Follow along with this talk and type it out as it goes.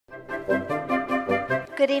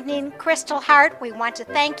Good evening, Kristal, Hart. We want to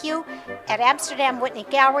thank you at Amsterdam Whitney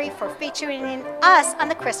Gallery for featuring us on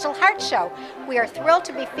the Kristal Hart Show. We are thrilled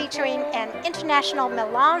to be featuring an international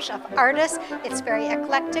melange of artists. It's very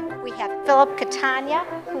eclectic. We have Philip Catania,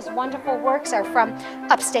 whose wonderful works are from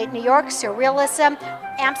upstate New York, surrealism.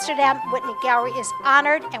 Amsterdam Whitney Gallery is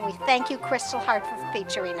honored, and we thank you, Kristal Hart, for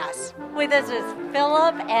featuring us. With us is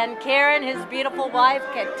Philip and Karen, his beautiful wife,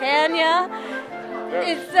 Catania.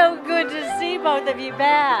 Yes. It's so good to see both of you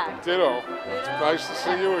back. Ditto. It's nice to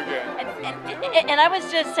see you again. And I was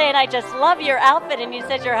just saying, I just love your outfit, and you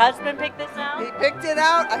said your husband picked this out? He picked it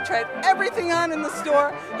out. I tried everything on in the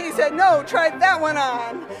store. He said, no, try that one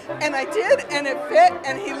on. And I did, and it fit,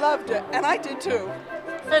 and he loved it. And I did too.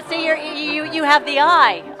 So see, you have the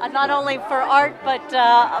eye, not only for art, but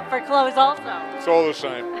for clothes also. It's all the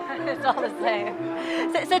same. It's all the same.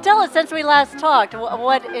 So tell us, since we last talked,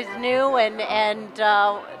 what is new, and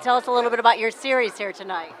tell us a little bit about your series here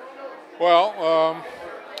tonight. Well,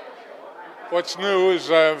 what's new is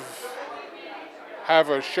I have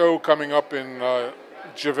a show coming up in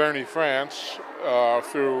Giverny, France,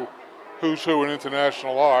 through Who's Who in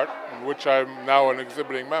International Art, in which I'm now an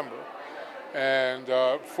exhibiting member. And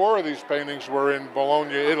 4 of these paintings were in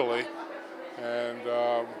Bologna, Italy. And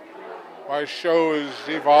my show is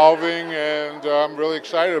evolving, and I'm really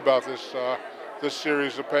excited about this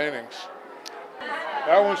series of paintings.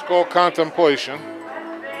 That one's called Contemplation.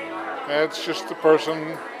 And it's just a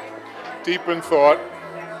person deep in thought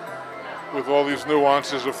with all these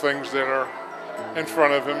nuances of things that are in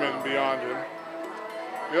front of him and beyond him.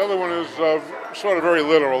 The other one is sort of very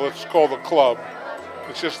literal. It's called The Club.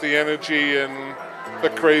 It's just the energy and the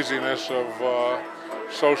craziness of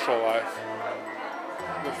social life.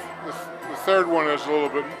 The third one is a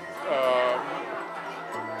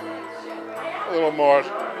little more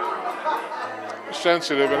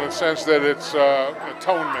sensitive in the sense that it's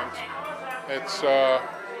atonement.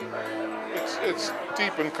 It's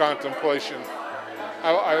deep in contemplation.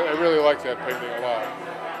 I really like that painting a lot.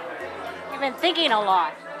 You've been thinking a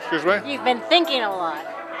lot. Excuse me? You've been thinking a lot.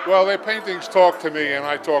 Well, their paintings talk to me, and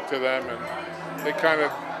I talk to them, and they kind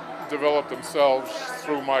of develop themselves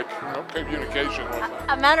through my communication with them.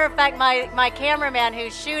 A matter of fact, my cameraman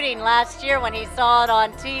who's shooting last year, when he saw it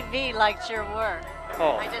on TV, liked your work.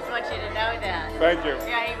 Oh. I just want you to know that. Thank you.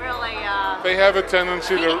 Yeah, he really... They have a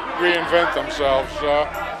tendency to reinvent themselves.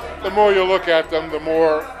 The more you look at them, the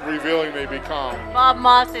more revealing they become. Bob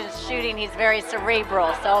Moss is shooting. He's very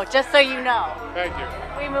cerebral, so just so you know. Thank you.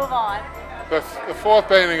 We move on. The fourth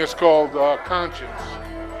painting is called Conscience.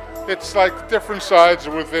 It's like different sides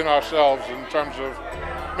within ourselves in terms of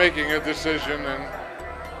making a decision, and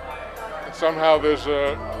somehow there's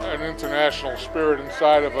an international spirit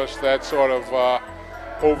inside of us that sort of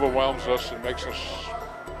overwhelms us and makes us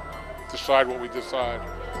decide what we decide.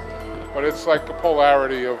 But it's like a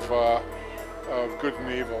polarity of good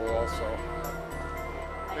and evil also.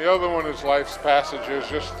 The other one is Life's Passages,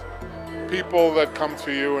 just people that come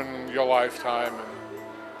to you in your lifetime, and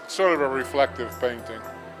it's sort of a reflective painting.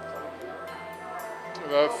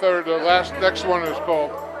 The next one is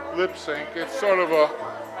called Lip Sync. It's sort of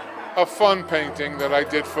a fun painting that I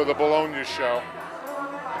did for the Bologna show.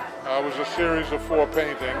 It was a series of 4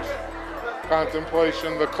 paintings: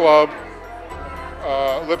 Contemplation, The Club,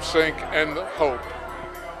 Lip Sync, and Hope.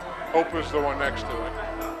 Hope is the one next to it.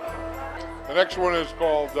 The next one is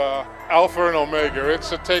called Alpha and Omega.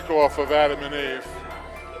 It's a takeoff of Adam and Eve.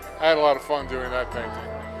 I had a lot of fun doing that painting.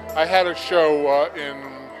 I had a show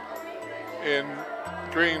in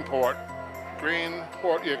Greenport,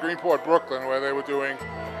 Brooklyn, where they were doing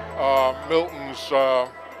Milton's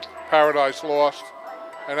Paradise Lost,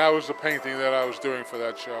 and that was the painting that I was doing for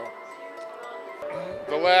that show.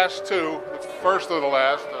 The last 2, the first of the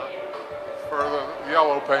last, for the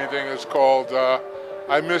yellow painting, is called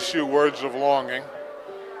I Miss You, Words of Longing.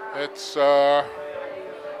 It's a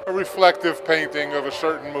reflective painting of a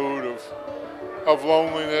certain mood of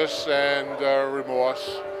loneliness and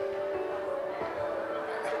remorse.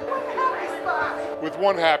 With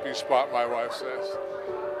one happy spot, my wife says.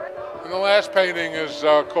 And the last painting is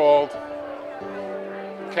called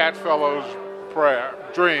Catfellow's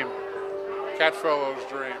Dream. Catfellow's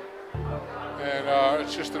Dream. And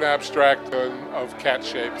it's just an abstract of cat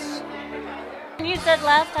shapes. You said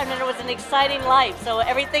last time that it was an exciting life, so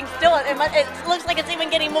everything's still, it looks like it's even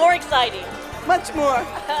getting more exciting. Much more.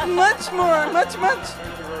 Much more. Much.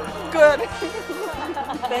 Good.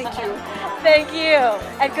 Thank you. Thank you,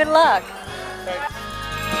 and good luck. Thank you.